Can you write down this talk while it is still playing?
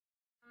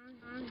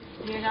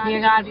Dear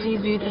God,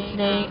 please be with us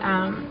today,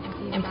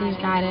 and please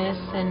guide us,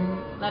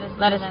 and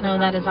let us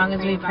know that as long as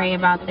we pray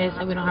about this,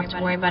 that we don't have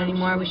to worry about it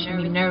anymore. We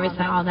shouldn't be nervous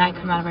that all that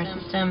come out of our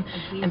system.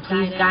 And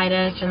please guide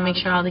us and make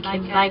sure all the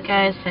kids like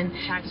us, and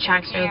the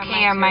tracks are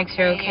okay, our mics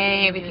are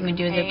okay, everything we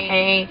do is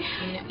okay.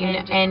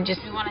 And just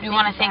we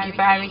want to thank you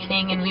for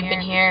everything. And we've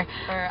been here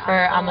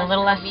for a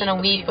little less than a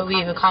week, but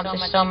we've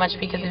accomplished so much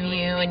because of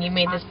you, and you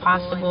made this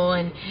possible,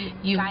 and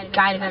you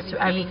guided us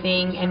through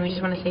everything. And we just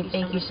want to say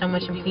thank you so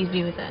much, and please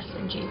be with us.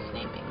 In Jesus'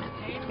 name,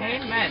 amen.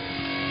 Amen.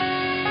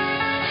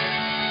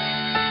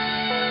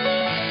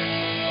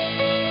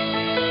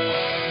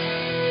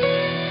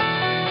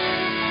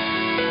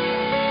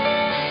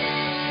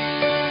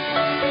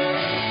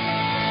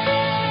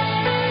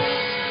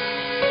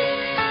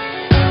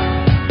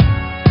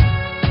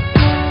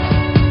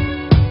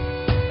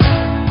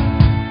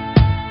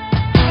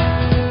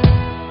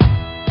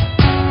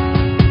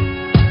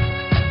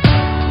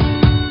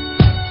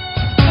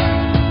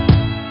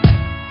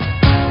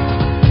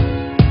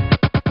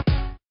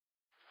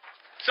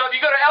 So if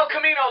you go to El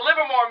Camino,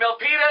 Livermore,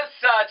 Milpitas,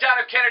 John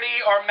F. Kennedy,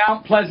 or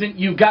Mount Pleasant,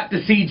 you got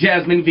to see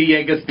Jasmine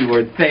Villegas do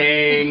her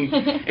thing.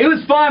 It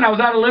was fun. I was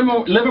out of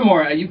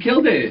Livermore. You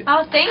killed it.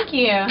 Oh, thank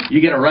you.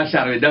 You get a rush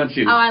out of it, don't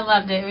you? Oh, I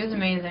loved it. It was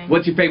amazing.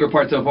 What's your favorite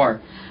part so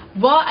far?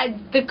 Well,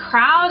 the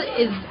crowd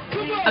is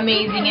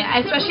amazing,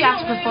 and especially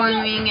after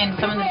performing, and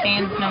some of the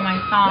fans know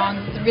my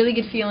songs. It's a really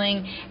good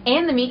feeling,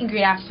 and the meet and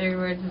greet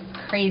afterwards is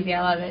crazy.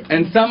 I love it.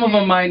 And some of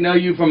them might know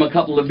you from a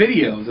couple of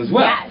videos as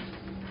well. Yes.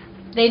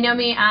 They know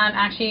me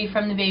actually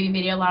from the baby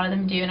video. A lot of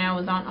them do, and I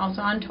was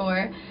also on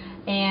tour,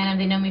 and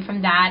they know me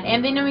from that,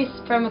 and they know me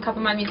from a couple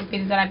of my music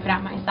videos that I put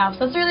out myself.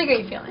 So it's a really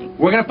great feeling.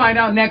 We're gonna find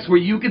out next where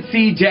you could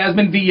see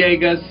Jasmine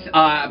Villegas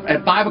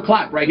at 5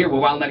 o'clock right here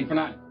with Wild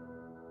 94.9.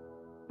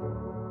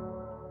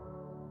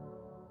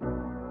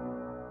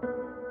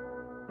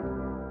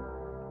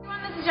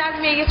 This is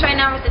Jasmine Villegas right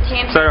now with the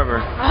tan. Start over.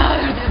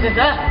 Here you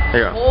go.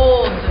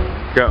 Hold.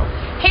 Go.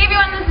 Hey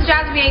everyone, this is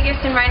Jasmine Villegas,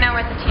 and right now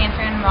we're at the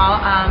Tantrum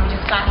Mall. We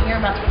just got here,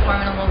 about to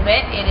perform in a little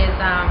bit. It is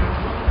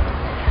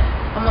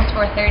almost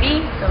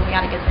 4:30, so we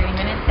got a good 30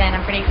 minutes, and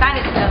I'm pretty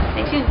excited, so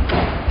stay tuned.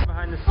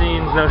 Behind the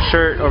scenes, no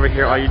shirt over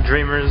here, all you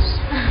dreamers.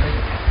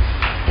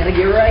 Gotta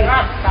get right.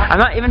 I'm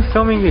not even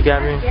filming you,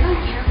 Gabby.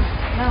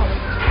 No.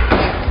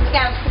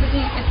 Yeah,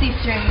 it's these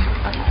strings.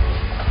 Okay.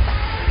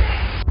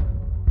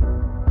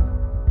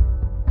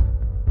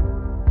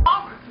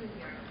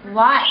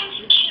 Why?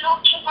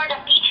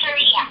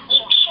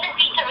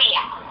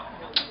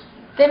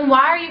 Then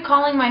why are you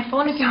calling my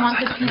phone if you want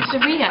the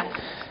pizzeria?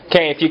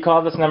 Okay, if you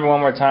call this number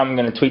one more time, I'm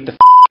gonna tweet the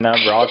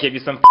number. I'll give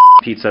you some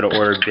pizza to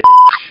order, bitch.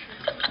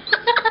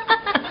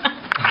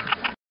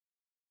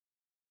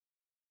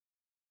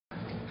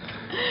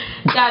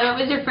 Dad, what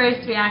was your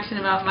first reaction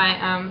about my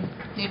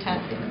new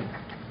tattoo?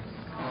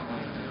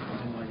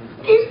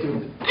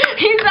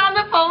 He's on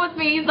the phone with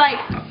me. He's like,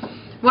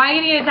 why are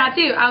you getting a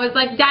tattoo? I was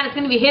like, Dad, it's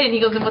going to be hidden. He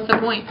goes, then what's the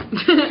point?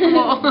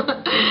 Well,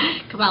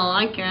 because I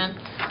like it.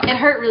 It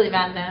hurt really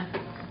bad though.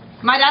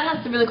 My dad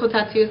has some really cool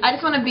tattoos. I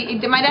just want to be,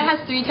 my dad has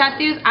 3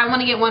 tattoos. I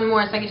want to get one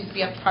more so I can just be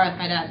up par with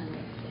my dad.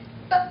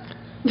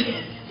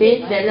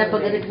 See, set up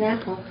a good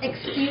example.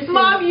 Excuse me.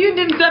 Mom, you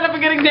didn't set up a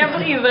good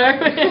example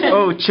either.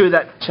 Oh, chew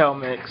that chow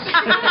mix.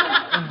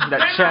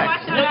 That check.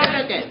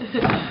 Okay.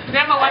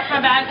 Grandma, watch my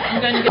bag.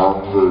 I'm going to get...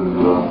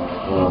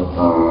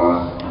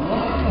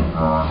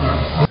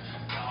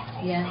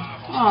 Yeah.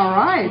 All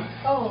right.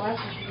 Oh, that's...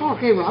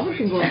 Okay, Robert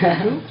can go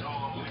ahead too.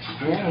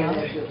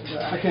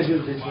 Yeah. I can't do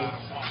it this way.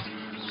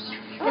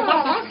 Here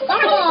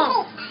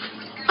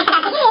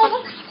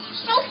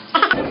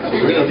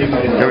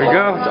we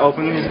go. Let's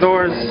open these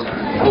doors.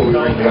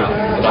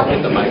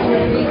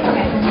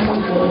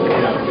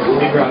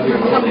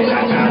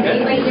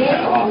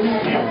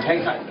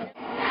 Hang tight.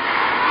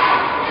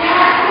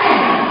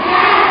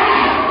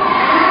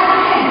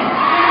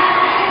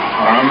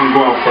 I'm gonna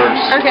go out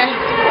first. Okay.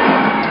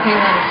 Hang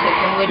on a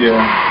second. Yeah.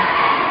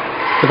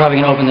 They're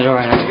probably gonna open the door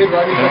right now.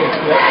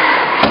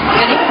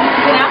 Ready?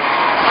 Sit down.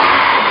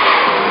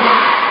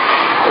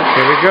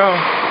 Here we go.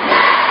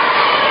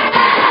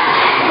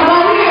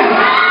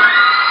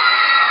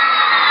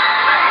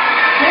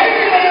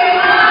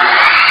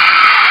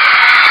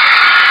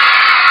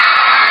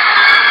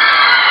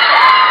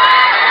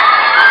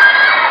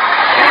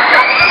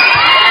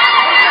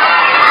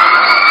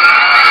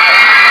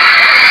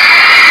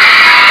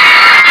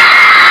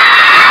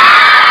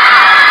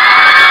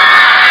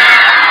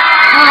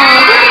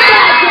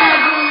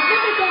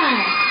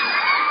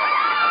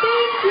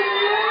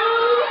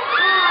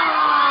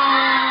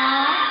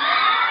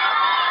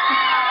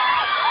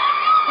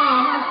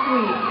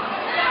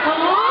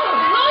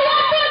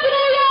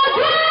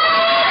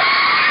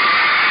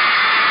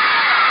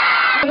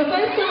 The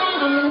first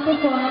song I'm going to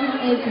perform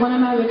is one of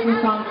my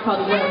original songs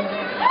called Work.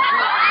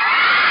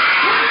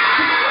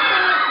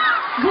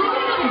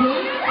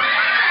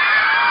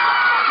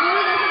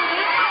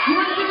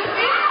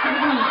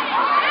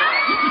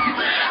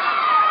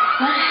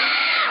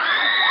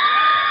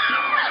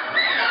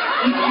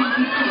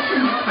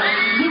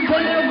 You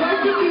better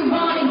work if you want.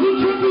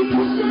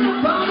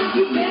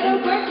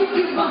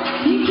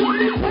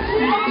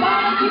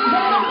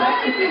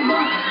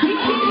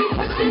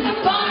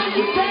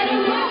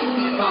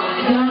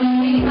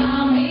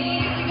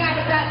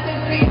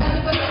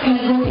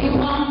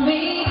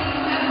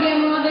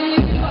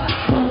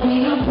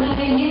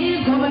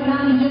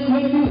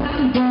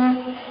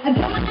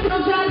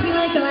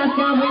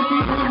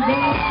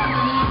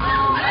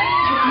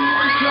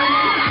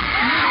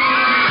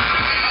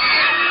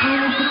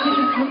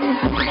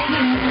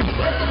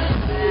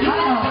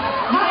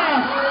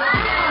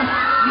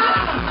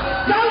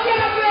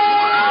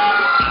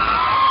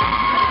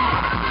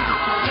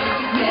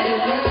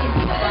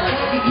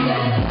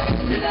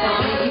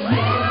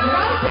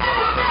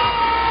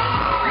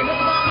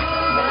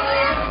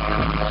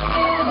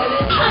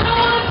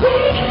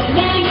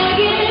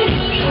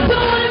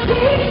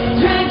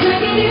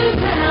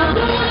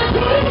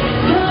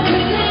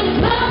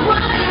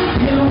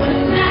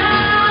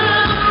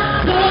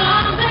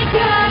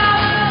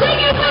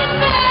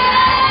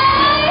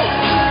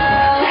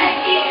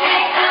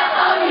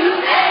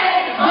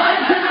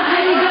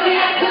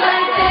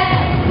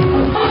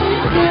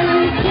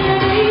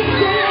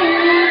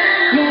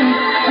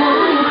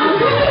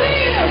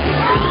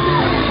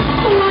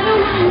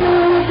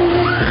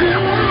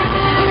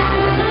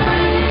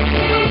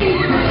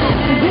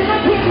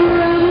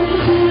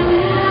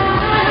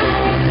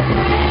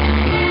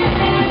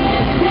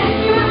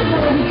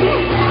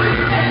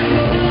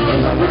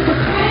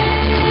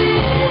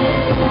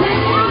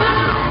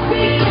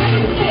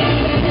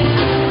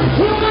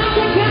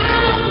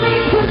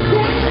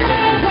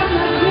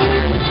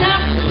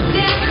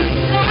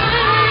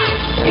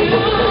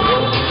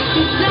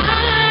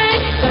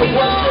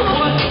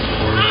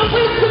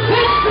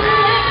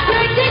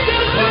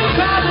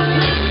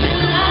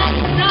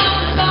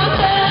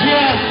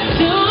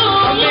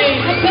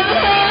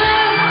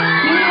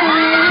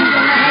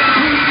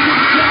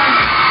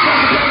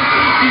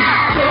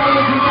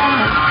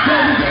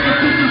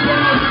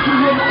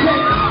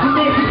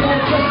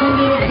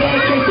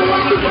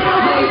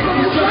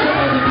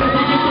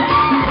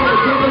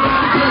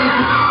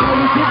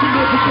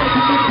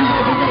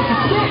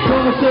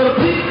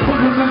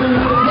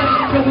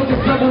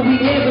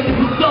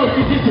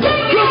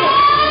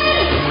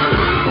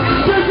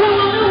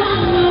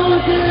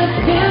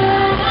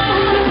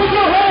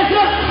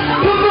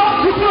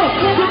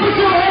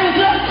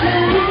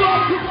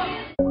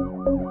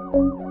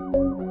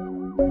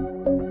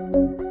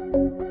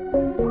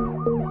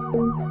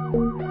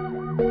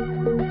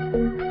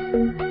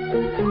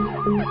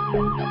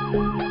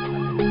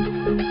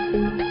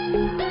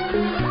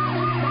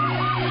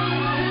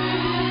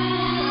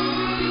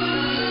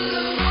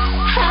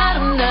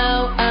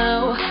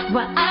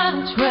 Well,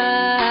 I'm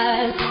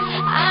trust.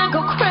 I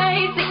go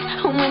crazy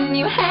when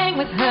you hang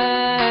with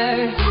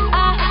her.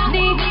 I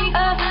need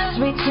a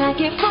sweet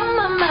jacket from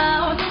my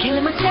mouth.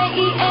 Killing my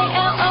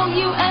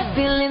J-E-A-L-O-U-S.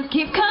 Feelings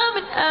keep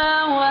coming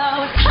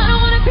out. I don't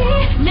wanna be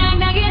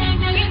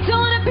nagging. Don't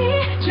wanna be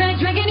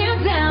dragging you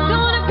down. Don't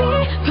wanna be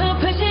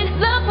pushing.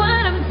 Love what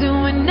I'm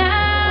doing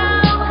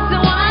now. So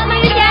I'm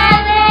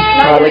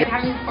I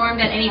haven't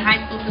performed at any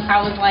high school since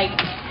I was like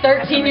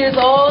 13 years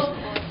old.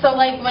 So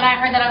like when I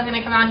heard that I was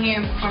gonna come out here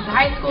and perform to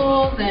high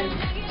schools and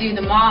do the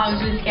mall, I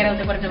was really scared. I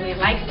was like, what if nobody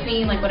likes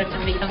me? Like, what if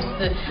somebody comes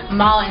to the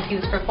mall and sees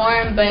us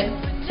perform? But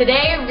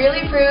today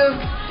really proved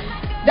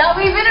that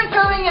we've been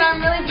improving, and I'm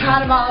really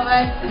proud of all of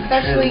us,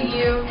 especially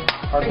you.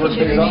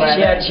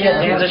 She had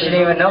dancer, she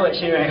didn't even know it.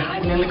 She was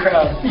hiding in the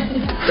crowd.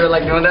 They're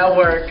like doing that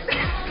work.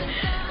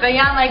 But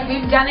yeah, like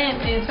we've done it,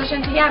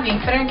 especially to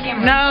Gabby. Put her in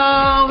camera.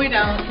 No, we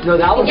don't. No,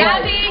 that was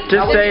Gabby,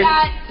 Just say.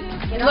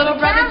 Little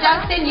brother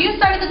Justin, you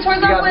started the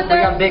tours off with her.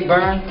 We got Big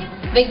Burn.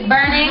 Big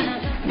Burning.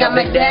 We got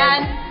my Big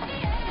dad.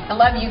 I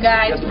love you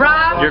guys.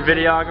 Rob. Your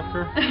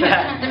videographer.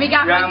 Then we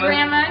got my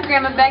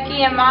Grandma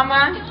Becky and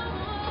Mama.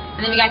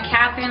 And then we got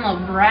Catherine,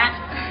 little brat.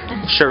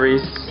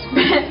 Charisse.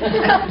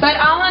 But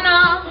all in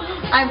all,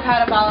 I'm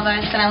proud of all of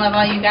us, and I love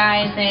all you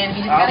guys, and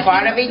we just gotta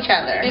Part of each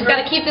other. we've got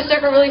to keep the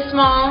circle really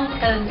small,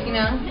 because, you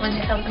know, once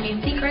you tell somebody a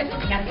secret,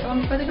 you gotta kill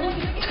them before they go in.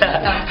 So,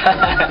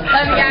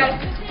 love you guys.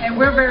 And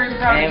we're very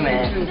proud of you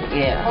Amen. too.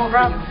 Yeah. Oh,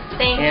 Rob,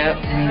 thanks.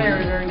 Yep.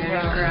 Very, very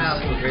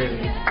proud.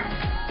 Really.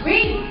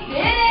 We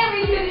did it!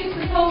 We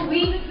finished this whole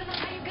week.